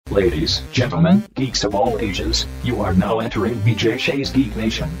Ladies, gentlemen, geeks of all ages, you are now entering BJ Shea's Geek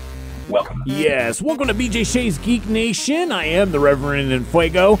Nation. Welcome. Yes, welcome to BJ Shea's Geek Nation. I am the Reverend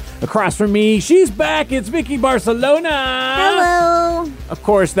Enfuego. Across from me, she's back. It's Vicky Barcelona. Hello. Of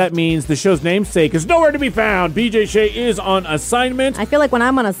course, that means the show's namesake is nowhere to be found. BJ Shea is on assignment. I feel like when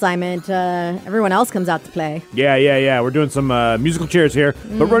I'm on assignment, everyone else comes out to play. Yeah. We're doing some musical chairs here.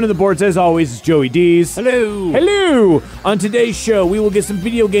 But running the boards, as always, is Joey Dees. Hello. On today's show, we will get some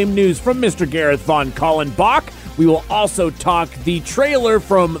video game news from Mr. Gareth Von Kallenbach. We will also talk the trailer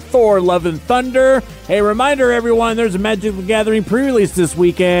from Thor Love and Thunder. Hey, reminder, everyone, there's a Magic the Gathering pre-release this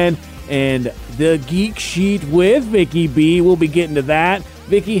weekend. And the Geek Sheet with Vicky B. We'll be getting to that.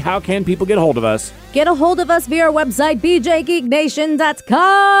 Vicky, how can people get a hold of us? Get a hold of us via our website,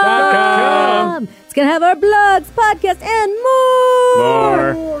 bjgeeknation.com. It's going to have our blogs, podcasts, and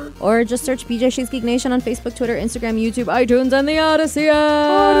more. Or just search BJ Shea's Geek Nation on Facebook, Twitter, Instagram, YouTube, iTunes, and the Odyssey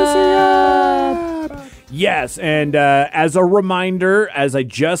app. Yes, and as a reminder, as I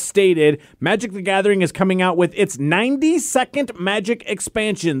just stated, Magic the Gathering is coming out with its 92nd Magic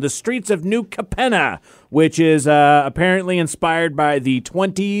expansion, The Streets of New Capenna, which is apparently inspired by the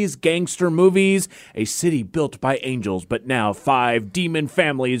 20s gangster movies, a city built by angels, but now 5 demon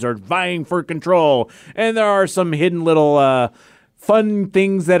families are vying for control, and there are some hidden little fun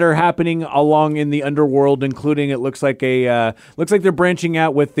things that are happening along in the underworld, including it looks like they're branching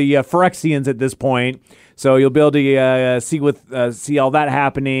out with the Phyrexians at this point. So you'll be able to see all that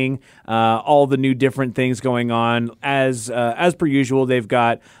happening, all the new different things going on. As per usual, they've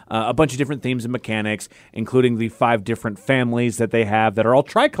got a bunch of different themes and mechanics, including the 5 different families that they have that are all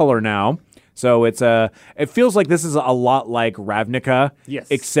tricolor now. So it feels like this is a lot like Ravnica, yes.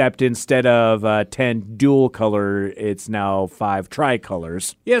 Except instead of 10 dual color, it's now 5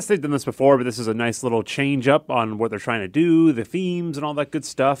 tricolors. Yes, they've done this before, but this is a nice little change up on what they're trying to do, the themes and all that good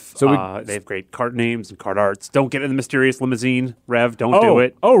stuff. So they have great card names and card arts. Don't get in the mysterious limousine, Rev. Don't do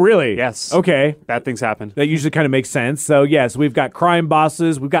it. Oh, really? Yes. Okay. Bad things happen. That usually kind of makes sense. So, yes, we've got crime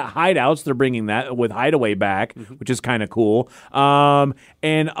bosses. We've got hideouts. They're bringing that with Hideaway back, which is kind of cool.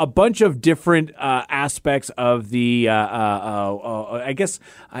 And a bunch of different aspects of the I guess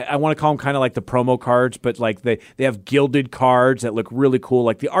I want to call them kind of like the promo cards, but like they have gilded cards that look really cool.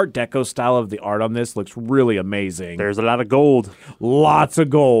 Like the Art Deco style of the art on this looks really amazing. There's a lot of gold. Lots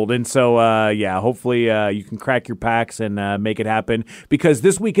of gold. And so hopefully you can crack your packs and make it happen, because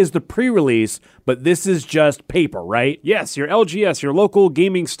this week is the pre-release, but this is just paper, right? Yes, your LGS, your local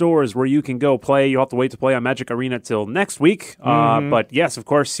gaming stores where you can go play. You'll have to wait to play on Magic Arena till next week. But yes, of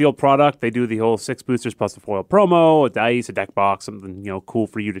course, sealed product. They do the whole 6 boosters plus the foil promo, a dice, a deck box, something cool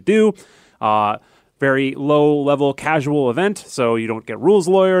for you to do. Very low-level casual event, so you don't get rules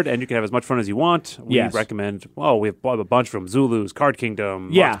lawyered, and you can have as much fun as you want. We recommend, we have a bunch from Zulu's, Card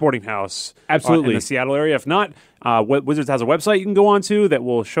Kingdom, Sporting House. Absolutely. In the Seattle area. If not, Wizards has a website you can go on to that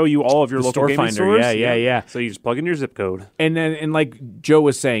will show you all of your local gaming stores. Yeah. So you just plug in your zip code. And like Joe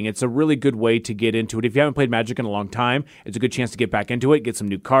was saying, it's a really good way to get into it. If you haven't played Magic in a long time, it's a good chance to get back into it, get some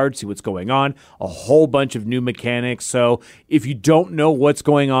new cards, see what's going on, a whole bunch of new mechanics. So if you don't know what's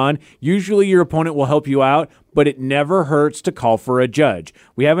going on, usually your opponent will help you out, but it never hurts to call for a judge.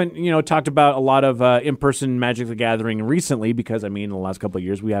 We haven't, talked about a lot of in-person Magic the Gathering recently because, in the last couple of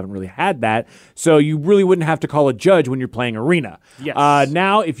years, we haven't really had that. So you really wouldn't have to call a judge when you're playing Arena. Yes.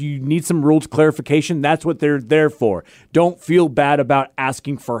 Now, if you need some rules clarification, that's what they're there for. Don't feel bad about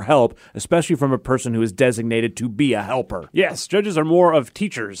asking for help, especially from a person who is designated to be a helper. Yes, judges are more of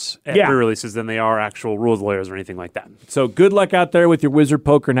teachers at pre-releases than they are actual rules lawyers or anything like that. So good luck out there with your wizard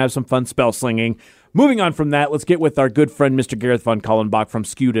poker and have some fun spell slinging. Moving on from that, let's get with our good friend, Mr. Gareth Von Kallenbach from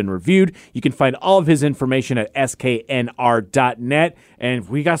Skewed and Reviewed. You can find all of his information at sknr.net. And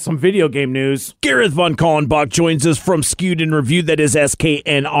we got some video game news. Gareth Von Kallenbach joins us from Skewed and Reviewed. That is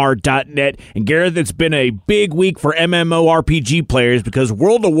sknr.net. And Gareth, it's been a big week for MMORPG players because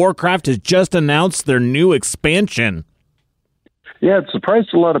World of Warcraft has just announced their new expansion. Yeah, it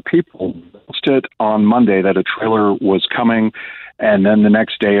surprised a lot of people. It on Monday that a trailer was coming, and then the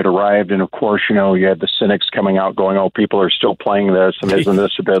next day it arrived, and of course, you had the cynics coming out going, oh, people are still playing this, and isn't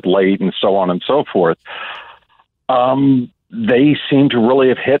this a bit late, and so on and so forth. They seem to really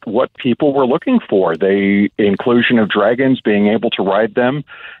have hit what people were looking for. The inclusion of dragons, being able to ride them,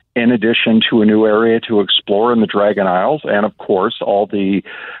 in addition to a new area to explore in the Dragon Isles, and of course, all the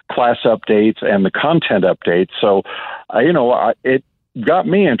class updates and the content updates. So, it got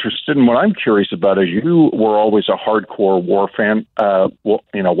me interested. And what I'm curious about is you were always a hardcore WoW fan.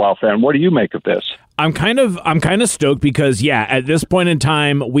 What do you make of this? I'm kind of stoked because at this point in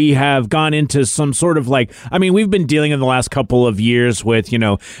time we have gone into some sort of we've been dealing in the last couple of years with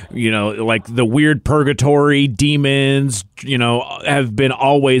like the weird purgatory demons have been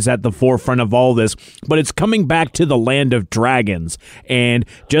always at the forefront of all this, but it's coming back to the land of dragons. And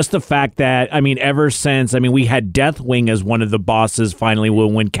just the fact that ever since we had Deathwing as one of the bosses finally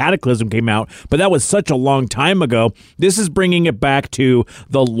when Cataclysm came out, but that was such a long time ago. This is bringing it back to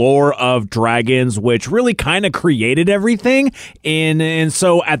the lore of dragons, which really kind of created everything. And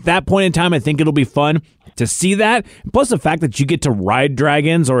so at that point in time, I think it'll be fun to see that. Plus the fact that you get to ride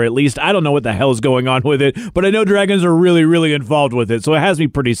dragons, or at least I don't know what the hell is going on with it, but I know dragons are really, really involved with it. So it has me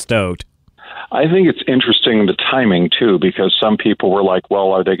pretty stoked. I think it's interesting, the timing, too, because some people were like,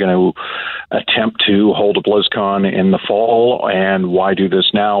 well, are they going to attempt to hold a BlizzCon in the fall? And why do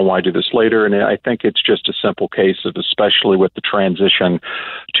this now? Why do this later? And I think it's just a simple case of, especially with the transition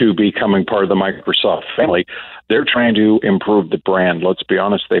to becoming part of the Microsoft family, they're trying to improve the brand. Let's be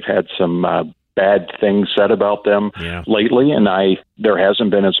honest, they've had some bad things said about them lately, and there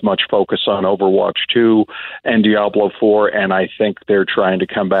hasn't been as much focus on Overwatch 2 and Diablo 4, and I think they're trying to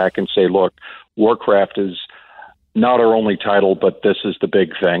come back and say, look, Warcraft is not our only title, but this is the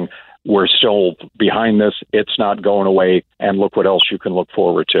big thing. We're still behind this. It's not going away, and look what else you can look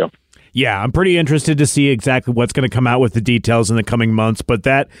forward to. Yeah, I'm pretty interested to see exactly what's going to come out with the details in the coming months, but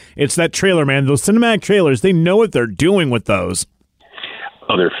it's that trailer, man. Those cinematic trailers, they know what they're doing with those.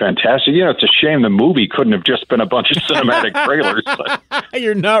 Oh, they're fantastic. It's a shame the movie couldn't have just been a bunch of cinematic trailers.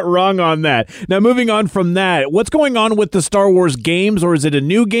 You're not wrong on that. Now, moving on from that, what's going on with the Star Wars games, or is it a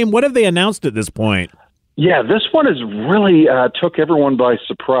new game? What have they announced at this point? Yeah, this one is really took everyone by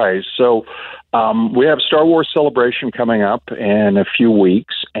surprise. So we have Star Wars Celebration coming up in a few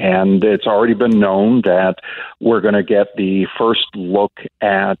weeks, and it's already been known that we're going to get the first look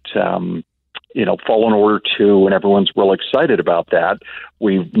at Fallen Order 2, and everyone's real excited about that.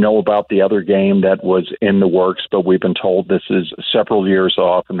 We know about the other game that was in the works, but we've been told this is several years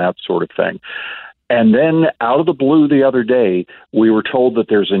off and that sort of thing. And then out of the blue the other day, we were told that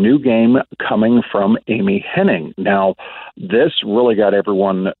there's a new game coming from Amy Hennig. Now, this really got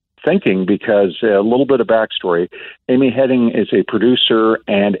everyone thinking, because a little bit of backstory. Amy Hennig is a producer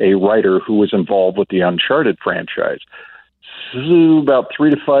and a writer who was involved with the Uncharted franchise. About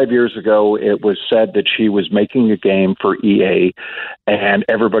 3 to 5 years ago, it was said that she was making a game for EA, and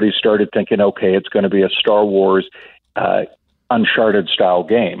everybody started thinking, okay, it's going to be a Star Wars Uncharted-style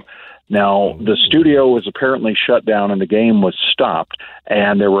game. Now, the studio was apparently shut down and the game was stopped,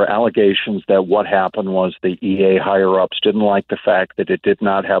 and there were allegations that what happened was the EA higher-ups didn't like the fact that it did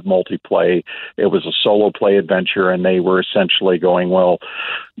not have multiplayer. It was a solo-play adventure, and they were essentially going, well,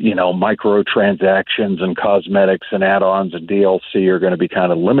 microtransactions and cosmetics and add-ons and DLC are going to be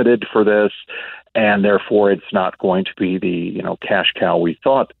kind of limited for this, and therefore it's not going to be the, cash cow we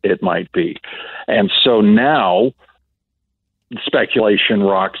thought it might be. And so now speculation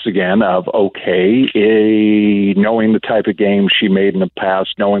rocks again of, okay, knowing the type of game she made in the past,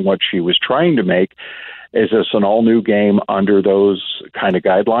 knowing what she was trying to make, is this an all-new game under those kind of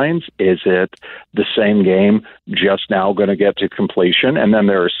guidelines? Is it the same game just now going to get to completion? And then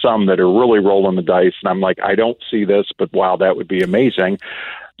there are some that are really rolling the dice, and I'm like, I don't see this, but wow, that would be amazing.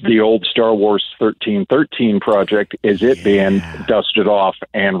 The old Star Wars 1313 project, is it being dusted off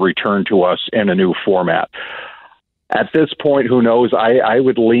and returned to us in a new format? At this point, who knows? I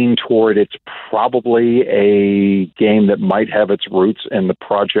would lean toward it's probably a game that might have its roots in the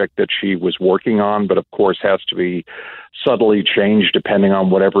project that she was working on, but of course has to be subtly changed depending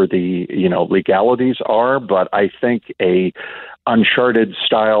on whatever the legalities are. But I think a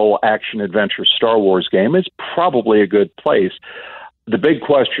Uncharted-style action-adventure Star Wars game is probably a good place. The big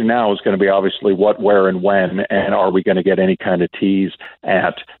question now is going to be obviously what, where, and when, and are we going to get any kind of tease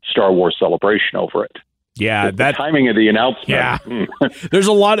at Star Wars Celebration over it? Yeah, the timing of the announcement. Yeah, there's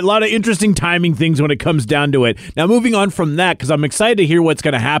a lot of interesting timing things when it comes down to it. Now, moving on from that, because I'm excited to hear what's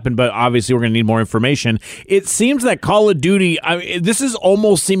going to happen, but obviously we're going to need more information. It seems that Call of Duty, this is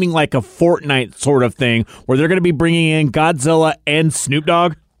almost seeming like a Fortnite sort of thing, where they're going to be bringing in Godzilla and Snoop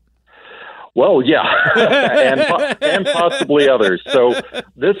Dogg. Well, yeah, and possibly others. So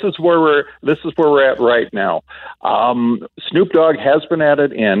this is where we're at right now. Snoop Dogg has been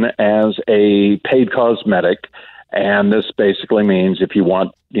added in as a paid cosmetic, and this basically means if you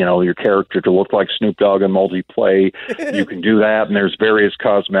want, your character to look like Snoop Dogg in multiplayer, you can do that. And there's various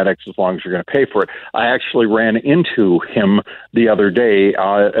cosmetics as long as you're going to pay for it. I actually ran into him the other day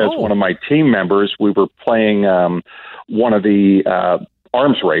as one of my team members. We were playing one of the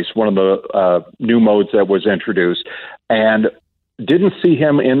arms race, one of the new modes that was introduced. And Didn't see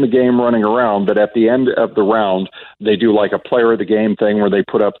him in the game running around, but at the end of the round, they do like a player of the game thing where they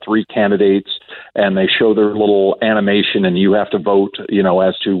put up 3 candidates and they show their little animation and you have to vote,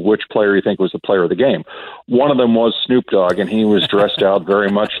 as to which player you think was the player of the game. One of them was Snoop Dogg, and he was dressed out very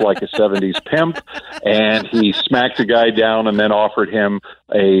much like a 70s pimp, and he smacked a guy down and then offered him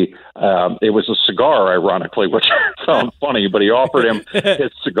it was a cigar, ironically, which sounds funny, but he offered him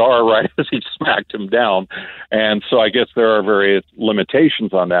his cigar right as he smacked him down. And so I guess there are various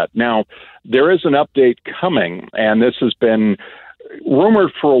limitations on that. Now, there is an update coming, and this has been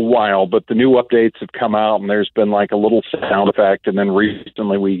rumored for a while, but the new updates have come out, and there's been like a little sound effect, and then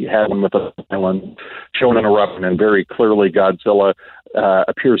recently we had one with an island showing an eruption, and very clearly Godzilla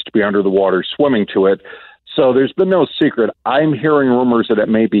appears to be under the water swimming to it. So there's been no secret. I'm hearing rumors that it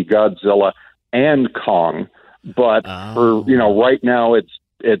may be Godzilla and Kong, but for right now it's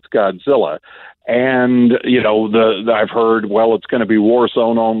Godzilla. And I've heard, well, it's going to be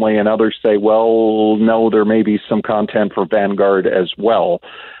Warzone only, and others say, well, no, there may be some content for Vanguard as well.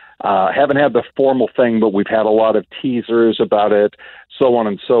 Haven't had the formal thing, but we've had a lot of teasers about it, so on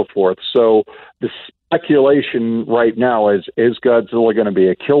and so forth. So the speculation right now is Godzilla going to be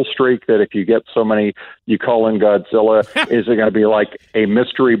a kill streak that if you get so many, you call in Godzilla? Is it going to be like a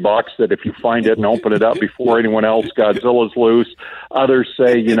mystery box that if you find it and open it up before anyone else, Godzilla's loose? Others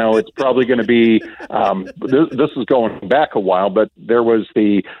say, it's probably going to be, this is going back a while, but there was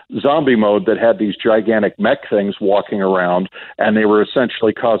the zombie mode that had these gigantic mech things walking around, and they were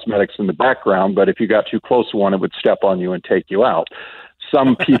essentially cosmetics in the background, but if you got too close to one, it would step on you and take you out.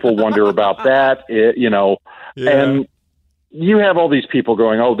 Some people wonder about that, and you have all these people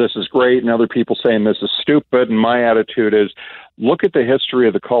going, oh, this is great, and other people saying this is stupid, and my attitude is, look at the history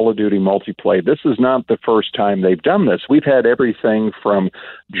of the Call of Duty multiplayer. This is not the first time they've done this. We've had everything from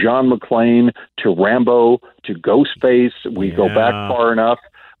John McClane to Rambo to Ghostface. We go back far enough.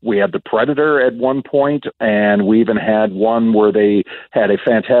 We had the Predator at one point, and we even had one where they had a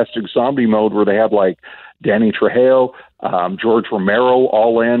fantastic zombie mode where they had like Danny Trejo, George Romero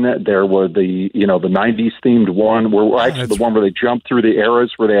all in. There were the 90s themed one the one where they jumped through the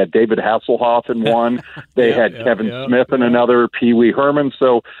eras where they had David Hasselhoff in one. They had Kevin Smith in another, Pee Wee Herman.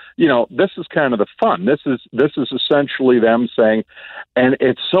 So, this is kind of the fun. This is essentially them saying, and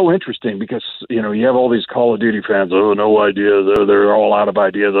it's so interesting because, you have all these Call of Duty fans, oh, no idea. They're all out of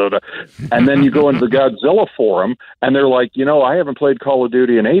ideas. And then you go into the Godzilla forum and they're like, I haven't played Call of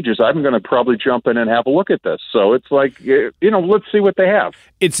Duty in ages. I'm going to probably jump in and have a look at this. So it's like, let's see what they have.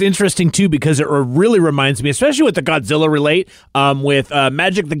 It's interesting, too, because it really reminds me, especially with the Godzilla relate, with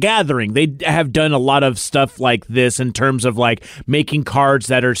Magic the Gathering. They have done a lot of stuff like this in terms of like making cards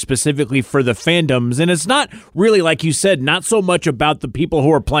that are specifically for the fandoms. And it's not really, like you said, not so much about the people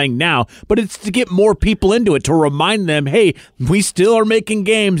who are playing now, but it's to get more people into it, to remind them, hey, we still are making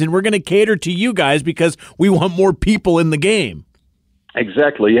games and we're going to cater to you guys because we want more people in the game.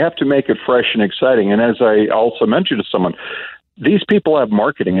 Exactly. You have to make it fresh and exciting. And as I also mentioned to someone, these people have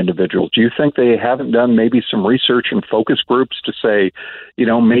marketing individuals. Do you think they haven't done maybe some research and focus groups to say,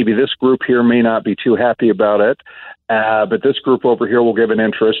 maybe this group here may not be too happy about it, but this group over here will give an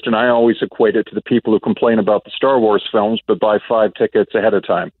interest? And I always equate it to the people who complain about the Star Wars films but buy 5 tickets ahead of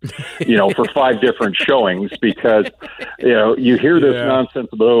time, for 5 different showings because, you hear this nonsense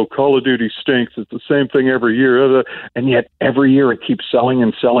about, oh, Call of Duty stinks. It's the same thing every year. And yet every year it keeps selling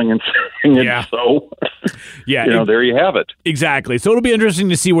and selling and selling. And so, there you have it. Exactly. So it'll be interesting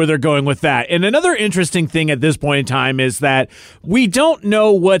to see where they're going with that. And another interesting thing at this point in time is that we don't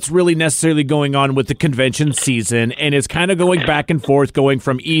know what's really necessarily going on with the convention season. And it's kind of going back and forth, going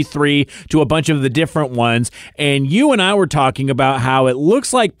from E3 to a bunch of the different ones. And you and I were talking about how it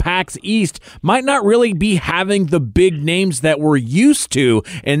looks like PAX East might not really be having the big names that we're used to.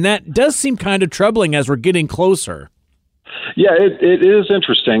 And that does seem kind of troubling as we're getting closer. Yeah, it is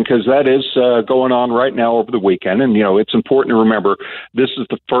interesting because that is going on right now over the weekend. And, it's important to remember this is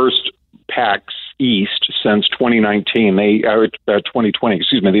the first PAX East since 2019. 2020,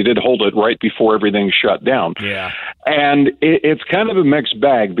 excuse me. They did hold it right before everything shut down. Yeah. And it's kind of a mixed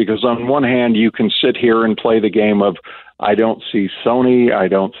bag because on one hand, you can sit here and play the game of, I don't see Sony, I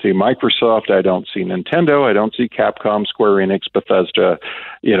don't see Microsoft, I don't see Nintendo, I don't see Capcom, Square Enix, Bethesda,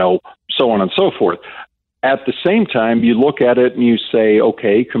 so on and so forth. At the same time, you look at it and you say,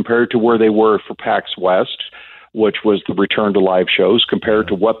 okay, compared to where they were for PAX West, which was the return to live shows, compared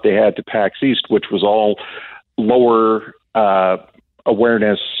to what they had to PAX East, which was all lower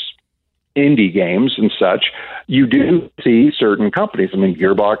awareness indie games and such, you do see certain companies. I mean,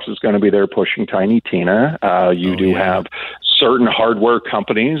 Gearbox is going to be there pushing Tiny Tina. You have certain hardware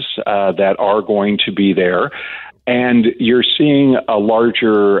companies that are going to be there. And you're seeing a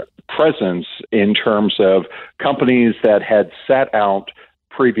larger presence in terms of companies that had sat out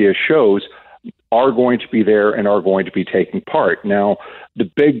previous shows are going to be there and are going to be taking part. Now, the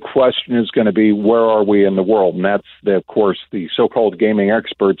big question is going to be, where are we in the world? And that's, of course, the so-called gaming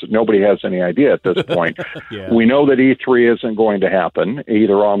experts. Nobody has any idea at this point. Yeah. We know that E3 isn't going to happen,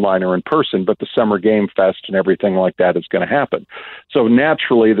 either online or in person, but the Summer Game Fest and everything like that is going to happen. So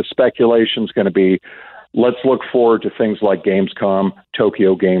naturally, the speculation is going to be, let's look forward to things like Gamescom,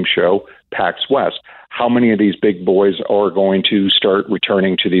 Tokyo Game Show, PAX West. How many of these big boys are going to start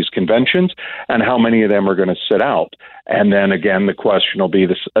returning to these conventions, and how many of them are going to sit out? And then again, the question will be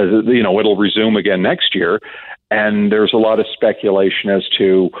this: it'll resume again next year, and there's a lot of speculation as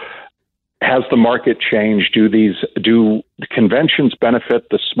to, has the market changed? Do conventions benefit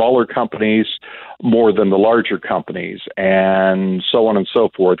the smaller companies more than the larger companies, and so on and so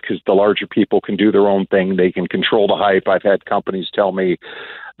forth? Because the larger people can do their own thing; they can control the hype. I've had companies tell me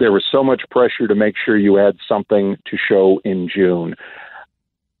there was so much pressure to make sure you had something to show in June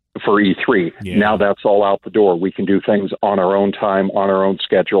for E3. Yeah. Now that's all out the door. We can do things on our own time, on our own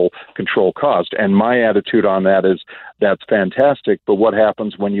schedule, control cost. And my attitude on that is, that's fantastic, but what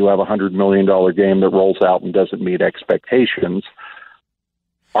happens when you have a $100 million game that rolls out and doesn't meet expectations?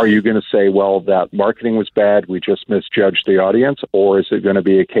 Are you going to say, well, that marketing was bad, we just misjudged the audience? Or is it going to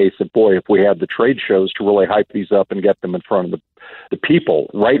be a case of, boy, if we had the trade shows to really hype these up and get them in front of the people?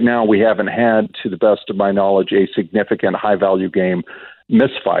 Right now, we haven't had, to the best of my knowledge, a significant high-value game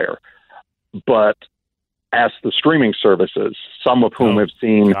misfire. But ask the streaming services, some of whom have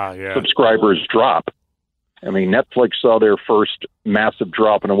seen subscribers drop. I mean, Netflix saw their first massive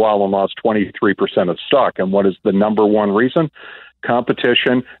drop in a while and lost 23% of stock. And what is the number one reason?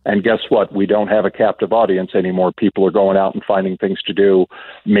 Competition. And guess what? We don't have a captive audience anymore. People are going out and finding things to do.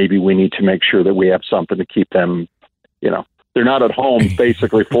 Maybe we need to make sure that we have something to keep them, they're not at home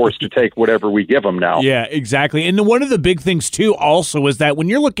basically forced to take whatever we give them now. Yeah, exactly. And one of the big things, too, also is that when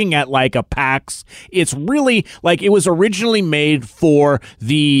you're looking at like a PAX, it's really like it was originally made for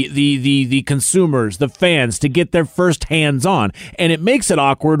the consumers, the fans, to get their first hands on. And it makes it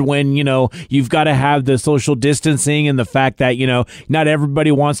awkward when, you've got to have the social distancing and the fact that, not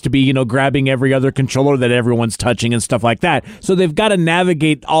everybody wants to be, grabbing every other controller that everyone's touching and stuff like that. So they've got to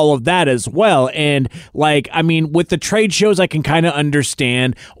navigate all of that as well. And with the trade shows, I can kind of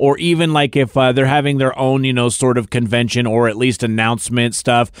understand, or even like if they're having their own, sort of convention or at least announcement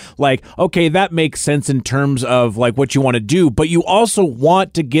stuff, like, okay, that makes sense in terms of like what you want to do, but you also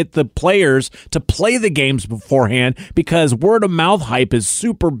want to get the players to play the games beforehand because word of mouth hype is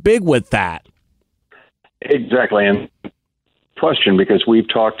super big with that. Exactly. And question, because we've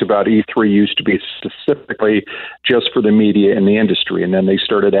talked about E3 used to be specifically just for the media and the industry, and then they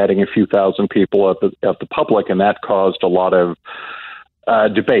started adding a few thousand people at the public, and that caused a lot of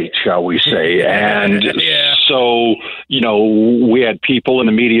debate, shall we say. And so, we had people in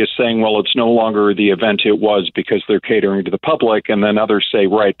the media saying, well, it's no longer the event it was because they're catering to the public, and then others say,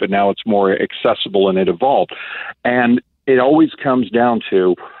 right, but now it's more accessible and it evolved. And it always comes down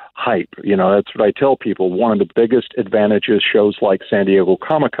to hype. That's what I tell people. One of the biggest advantages shows like San Diego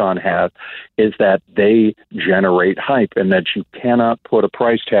Comic-Con have is that they generate hype, and that you cannot put a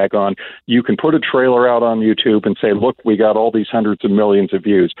price tag on. You can put a trailer out on YouTube and say, look, we got all these hundreds of millions of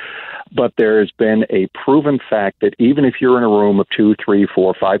views. But there has been a proven fact that even if you're in a room of 2, 3,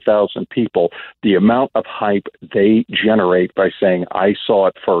 4, 5,000 people, the amount of hype they generate by saying, I saw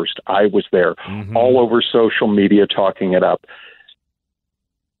it first, I was there, all over social media talking it up,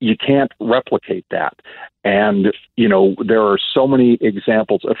 you can't replicate that. And, there are so many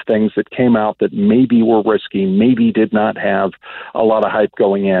examples of things that came out that maybe were risky, maybe did not have a lot of hype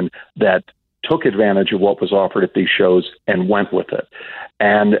going in, that took advantage of what was offered at these shows and went with it.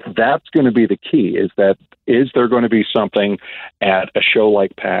 And that's going to be the key, is there going to be something at a show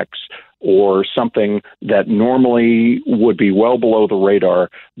like PAX or something that normally would be well below the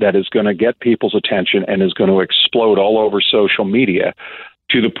radar that is going to get people's attention and is going to explode all over social media,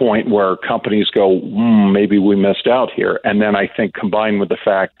 to the point where companies go, maybe we missed out here. And then I think combined with the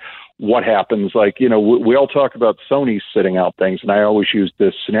fact, what happens, like, we all talk about Sony sitting out things, and I always use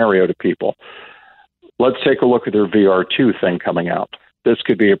this scenario to people. Let's take a look at their VR2 thing coming out. This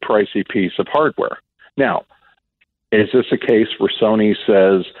could be a pricey piece of hardware. Now, is this a case where Sony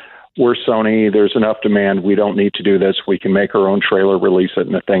says, we're Sony, there's enough demand, we don't need to do this, we can make our own trailer, release it,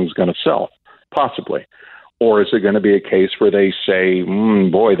 and the thing's going to sell? Possibly. Or is it going to be a case where they say,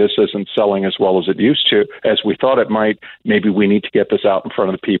 boy, this isn't selling as well as it used to, as we thought it might. Maybe we need to get this out in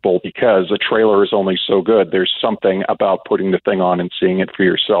front of the people because a trailer is only so good. There's something about putting the thing on and seeing it for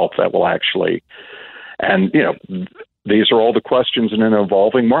yourself that will actually. And, these are all the questions in an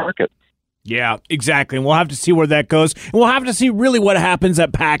evolving market. Yeah, exactly. And we'll have to see where that goes. And we'll have to see really what happens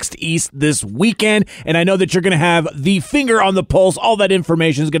at PAX East this weekend. And I know that you're going to have the finger on the pulse. All that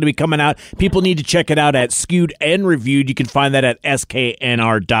information is going to be coming out. People need to check it out at Skewed and Reviewed. You can find that at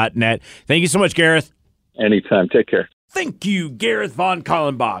sknr.net. Thank you so much, Gareth. Anytime. Take care. Thank you, Gareth von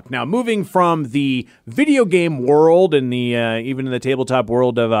Kallenbach. Now, moving from the video game world and the even in the tabletop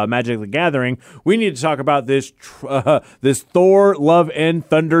world of Magic the Gathering, we need to talk about this this Thor: Love and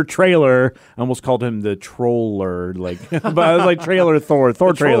Thunder trailer. I almost called him the Troller, but I was like trailer Thor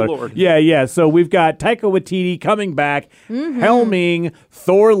trailer. Troll-lord. Yeah. So we've got Taika Waititi coming back, helming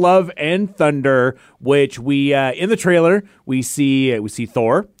Thor: Love and Thunder, which we in the trailer we see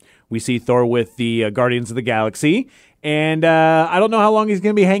Thor. We see Thor with the Guardians of the Galaxy. And I don't know how long he's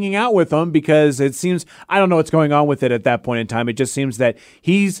going to be hanging out with them because it seems I don't know what's going on with it at that point in time. It just seems that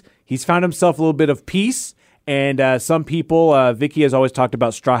he's found himself a little bit of peace. And some people, Vicky has always talked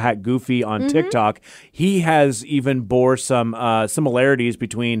about Straw Hat Goofy on TikTok. He has even bore some similarities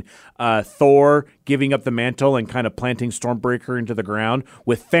between Thor giving up the mantle and kind of planting Stormbreaker into the ground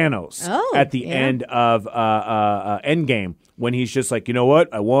with Thanos at the end of Endgame. When he's just like, you know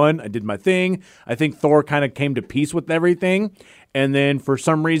what, I won, I did my thing. I think Thor kind of came to peace with everything. And then for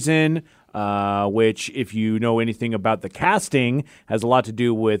some reason, which if you know anything about the casting, has a lot to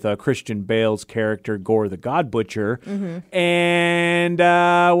do with Christian Bale's character, Gore the God Butcher. And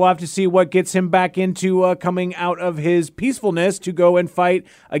we'll have to see what gets him back into coming out of his peacefulness to go and fight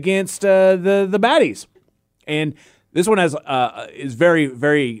against the baddies. And this one is very,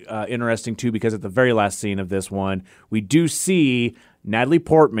 very interesting, too, because at the very last scene of this one, we do see Natalie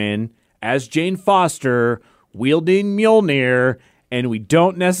Portman as Jane Foster wielding Mjolnir, and we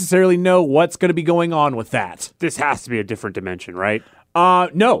don't necessarily know what's going to be going on with that. This has to be a different dimension, right?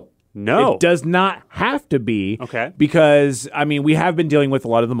 No. No. It does not have to be. Okay. Because, I mean, we have been dealing with a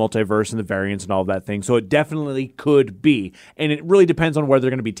lot of the multiverse and the variants and all of that thing, so it definitely could be. And it really depends on where they're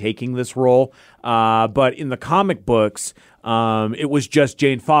going to be taking this role. But in the comic books, it was just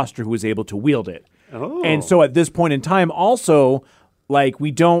Jane Foster who was able to wield it. Oh. And so at this point in time, also,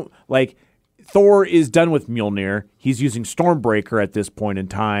 Thor is done with Mjolnir. He's using Stormbreaker at this point in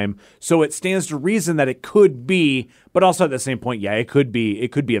time. So it stands to reason that it could be, but also at the same point, yeah, it could be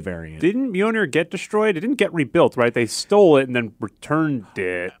a variant. Didn't Mjolnir get destroyed? It didn't get rebuilt, right? They stole it and then returned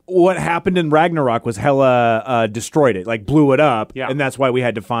it. What happened in Ragnarok was Hela destroyed it, blew it up, and that's why we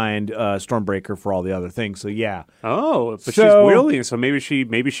had to find Stormbreaker for all the other things. So yeah. Oh, but she's wielding, so maybe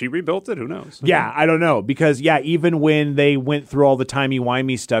she rebuilt it. Who knows? Yeah, I don't know because even when they went through all the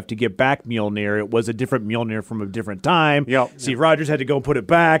timey-wimey stuff to get back Mjolnir, it was a different Mjolnir from a different time. Steve Rogers had to go put it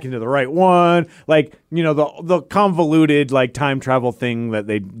back into the right one. The convoluted time travel thing that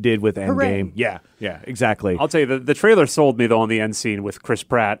they did with Endgame. Yeah, exactly. I'll tell you, the trailer sold me though on the end scene with Chris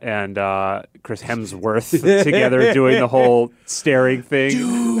Pratt and Chris Hemsworth together doing the whole staring thing.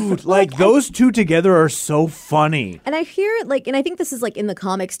 Dude, those two together are so funny. And I hear and I think this is in the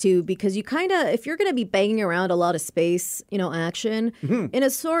comics too, because you kind of, if you're going to be banging around a lot of space, action, in a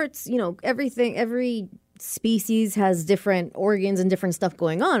sorts, every species has different organs and different stuff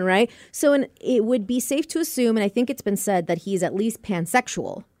going on, right? So it would be safe to assume, and I think it's been said, that he's at least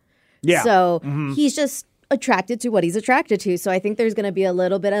pansexual. Yeah. So he's just attracted to what he's attracted to. So I think there's going to be a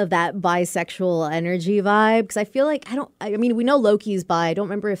little bit of that bisexual energy vibe, because I feel we know Loki's bi. I don't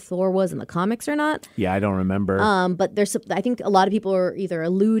remember if Thor was in the comics or not. Yeah, I don't remember. But I think a lot of people are either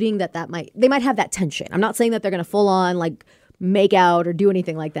alluding that they might have that tension. I'm not saying that they're going to full on make out or do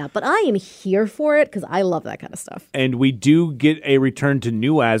anything like that, but I am here for it because I love that kind of stuff. And we do get a return to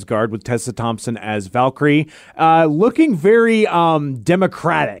New Asgard with Tessa Thompson as Valkyrie, looking very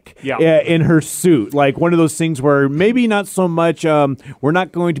democratic in her suit. One of those things where maybe not so much we're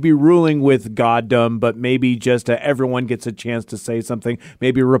not going to be ruling with goddom, but maybe just everyone gets a chance to say something,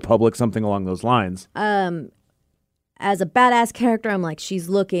 maybe a republic, something along those lines. As a badass character, I'm she's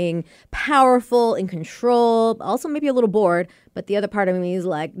looking powerful, in control, also maybe a little bored. But the other part of me is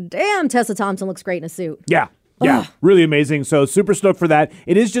damn, Tessa Thompson looks great in a suit. Yeah, really amazing. So super stoked for that.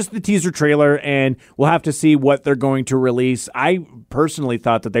 It is just the teaser trailer, and we'll have to see what they're going to release. I personally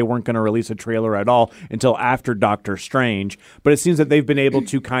thought that they weren't going to release a trailer at all until after Doctor Strange. But it seems that they've been able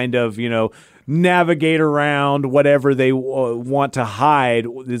to kind of, navigate around whatever they want to hide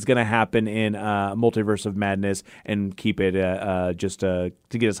is going to happen in Multiverse of Madness and keep it just to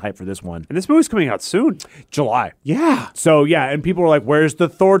get us hyped for this one. And this movie's coming out soon. July. Yeah. So, and people were like, where's the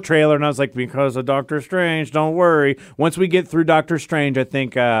Thor trailer? And I was like, because of Doctor Strange, don't worry. Once we get through Doctor Strange, I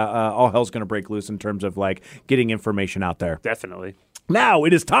think all hell's going to break loose in terms of getting information out there. Definitely. Now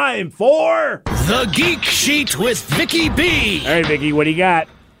it is time for The Geek Sheet with Vicky B. All right, Vicky, what do you got?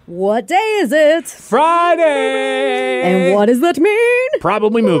 What day is it? Friday. And what does that mean?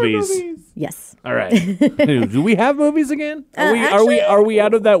 Probably movies. Yes. All right. Do we have movies again? Actually- Are we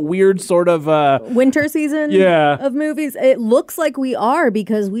out of that weird sort of Winter season Yeah. of movies. It looks like we are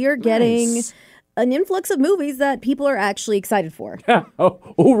because we are getting Nice. an influx of movies that people are actually excited for.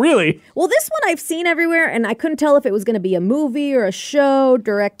 oh, really? Well, this one I've seen everywhere, and I couldn't tell if it was going to be a movie or a show,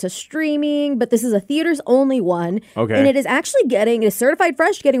 direct to streaming, but this is a theaters only one. Okay. And it is actually it is certified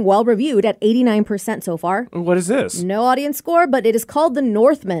fresh, getting well reviewed at 89% so far. What is this? No audience score, but it is called The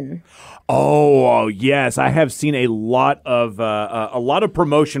Northman. Oh, yes, I have seen a lot of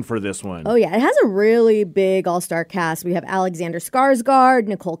promotion for this one. Oh, yeah. It has a really big all-star cast. We have Alexander Skarsgård,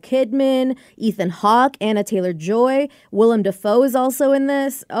 Nicole Kidman, Ethan Hawke, Anna Taylor-Joy. Willem Dafoe is also in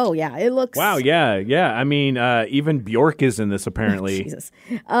this. Oh, yeah. It looks... Wow, yeah. I mean, even Bjork is in this, apparently. Jesus.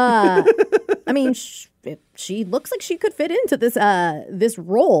 I mean, she looks like she could fit into this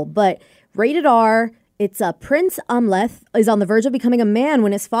role, but rated R... It's Prince Amleth is on the verge of becoming a man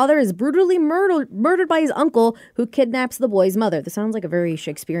when his father is brutally murdered by his uncle, who kidnaps the boy's mother. This sounds like a very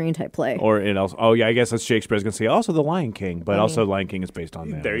Shakespearean type play. Or it also, oh yeah, I guess that's Shakespeare. I was going to say also The Lion King, but also Lion King is based on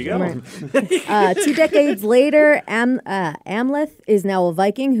that. There you go. Right. 2 decades later, Amleth is now a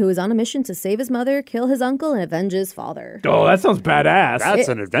Viking who is on a mission to save his mother, kill his uncle, and avenge his father. Oh, that sounds badass. That's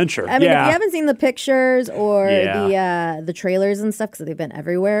an adventure. I mean, Yeah. if you haven't seen the pictures or Yeah. the trailers and stuff, because they've been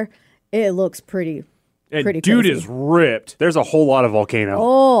everywhere, it looks pretty And pretty dude crazy. is ripped. There's a whole lot of volcano.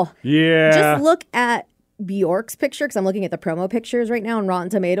 Oh, Yeah. just look at Bjork's picture, because I'm looking at the promo pictures right now on Rotten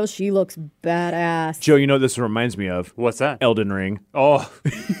Tomatoes. She looks badass. Joe, you know what this reminds me of? What's that? Elden Ring. Oh,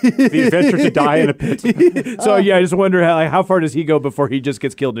 the adventure to die in a pit. So yeah, I just wonder how far does he go before he just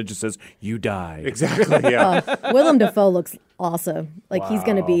gets killed and it just says, "You die." Exactly. Yeah. Willem Dafoe looks awesome. Like he's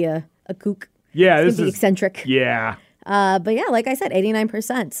going to be a kook. Yeah, He's this gonna be is eccentric. Yeah. But yeah, like I said,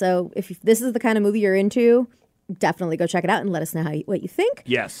 89%. So if this is the kind of movie you're into, definitely go check it out and let us know what you think.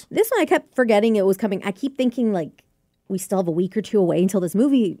 Yes. This one I kept forgetting it was coming. I keep thinking like we still have a week or two away until this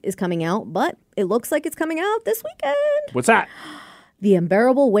movie is coming out, but it looks like it's coming out this weekend. What's that? The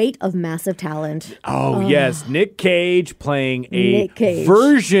Unbearable Weight of Massive Talent. Oh, yes. Nick Cage playing a Nick Cage.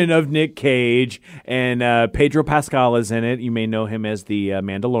 version of Nick Cage, and Pedro Pascal is in it. You may know him as the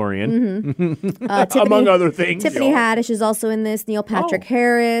Mandalorian, among other things. Tiffany Haddish is also in this. Neil Patrick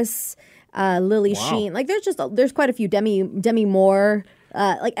Harris, Lily Sheen. Like there's quite a few. Demi Moore.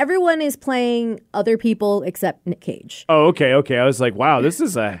 Like everyone is playing other people except Nick Cage. Oh, okay. I was like, wow, this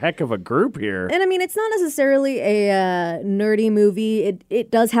is a heck of a group here. And I mean, it's not necessarily a nerdy movie. It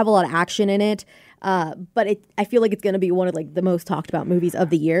does have a lot of action in it. But I feel like it's going to be one of like the most talked about movies of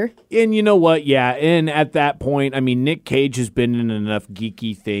the year. And you know what? Yeah. And at that point, I mean, Nick Cage has been in enough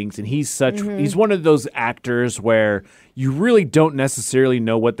geeky things, and he's one of those actors where you really don't necessarily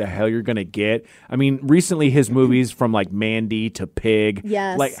know what the hell you're going to get. I mean, recently his movies from like Mandy to Pig,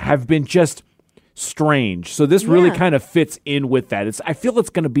 Yes. like have been just strange. So this really kind of fits in with that. I feel it's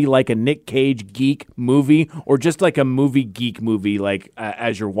going to be like a Nick Cage geek movie, or just like a movie geek movie, like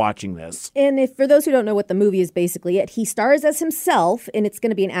as you're watching this. And if for those who don't know what the movie is basically he stars as himself, and it's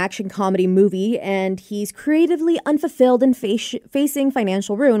going to be an action comedy movie, and he's creatively unfulfilled and facing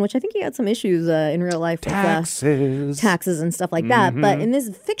financial ruin, which I think he had some issues in real life with taxes and stuff like that. But in this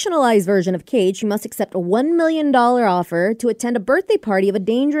fictionalized version of Cage, he must accept a $1 million offer to attend a birthday party of a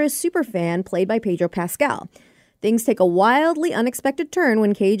dangerous superfan played by Pedro Pascal. Things take a wildly unexpected turn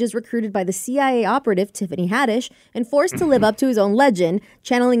when Cage is recruited by the CIA operative Tiffany Haddish and forced to live up to his own legend,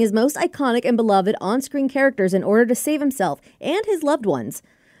 channeling his most iconic and beloved on-screen characters in order to save himself and his loved ones.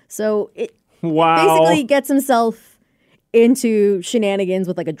 So it basically gets himself into shenanigans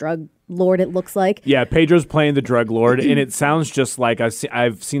with like a drug lord, it looks like. Yeah, Pedro's playing the drug lord, and it sounds just like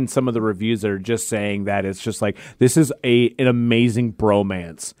I've seen some of the reviews that are just saying that it's just like this is an amazing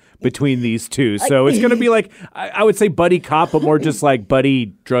bromance between these two. So it's going to be like, I would say buddy cop, but more just like buddy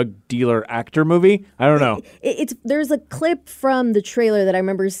drug dealer actor movie. I don't know. There's a clip from the trailer that I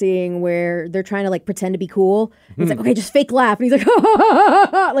remember seeing where they're trying to like pretend to be cool. And it's like, okay, just fake laugh. And he's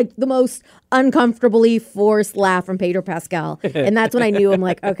like, like the most uncomfortably forced laugh from Pedro Pascal. And that's when I knew, I'm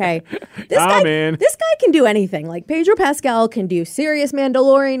like, okay, this guy can do anything. Like Pedro Pascal can do serious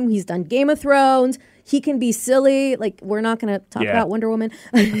Mandalorian. He's done Game of Thrones. He can be silly. Like, we're not going to talk about Wonder Woman.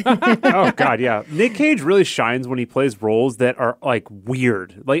 Oh God, yeah. Nick Cage really shines when he plays roles that are like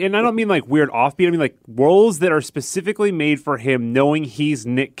weird. Like, and I don't mean like weird offbeat. I mean like roles that are specifically made for him, knowing he's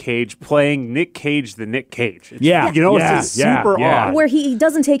Nick Cage playing Nick Cage the Nick Cage. It's, it's just super odd. Where he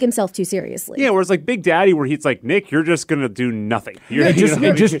doesn't take himself too seriously. Yeah, whereas like Big Daddy, where he's like, Nick, you're just gonna do nothing. You're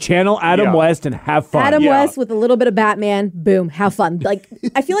just channel Adam West and have fun. Adam West with a little bit of Batman, boom, have fun. Like,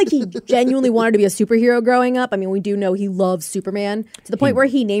 I feel like he genuinely wanted to be a superhero growing up. I mean, we do know he loves Superman to the point where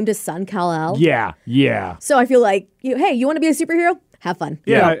he named his son Kal-El. Yeah. So I feel like, hey, you want to be a superhero? Have fun.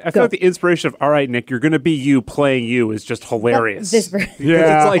 Yeah, I feel like the inspiration of, all right, Nick, you're going to be you playing you is just hilarious. This It's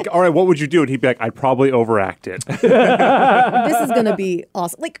like, all right, what would you do? And he'd be like, I'd probably overact it. This is going to be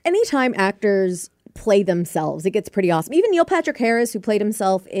awesome. Like, anytime actors play themselves, it gets pretty awesome. Even Neil Patrick Harris, who played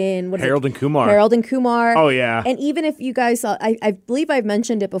himself in Harold and Kumar. Oh, yeah. And even if you guys saw, I believe I've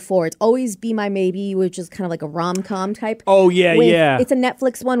mentioned it before, it's Always Be My Maybe, which is kind of like a rom-com type. Oh, yeah. It's a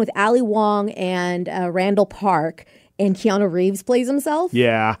Netflix one with Ali Wong and Randall Park. And Keanu Reeves plays himself.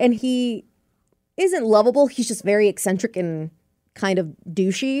 Yeah. And he isn't lovable. He's just very eccentric and kind of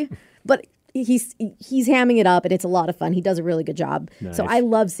douchey. But he's hamming it up, and it's a lot of fun. He does a really good job. Nice. So I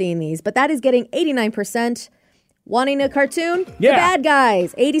love seeing these. But that is getting 89%. Wanting a cartoon? Yeah. The Bad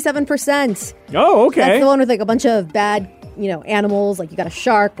Guys, 87%. Oh, okay. That's the one with like a bunch of bad, animals. Like you got a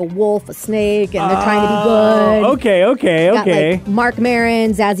shark, a wolf, a snake, and they're trying to be good. Okay. Got, like, Mark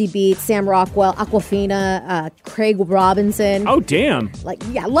Maron, Zazie Beetz, Sam Rockwell, Awkwafina, Craig Robinson. Oh, damn.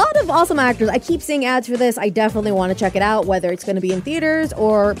 A lot of awesome actors. I keep seeing ads for this. I definitely want to check it out, whether it's going to be in theaters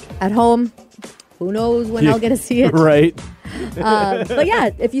or at home. Who knows when I'll get to see it. Right. But yeah,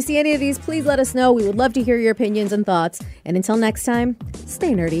 if you see any of these, please let us know. We would love to hear your opinions and thoughts. And until next time,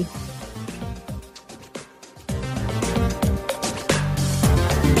 stay nerdy.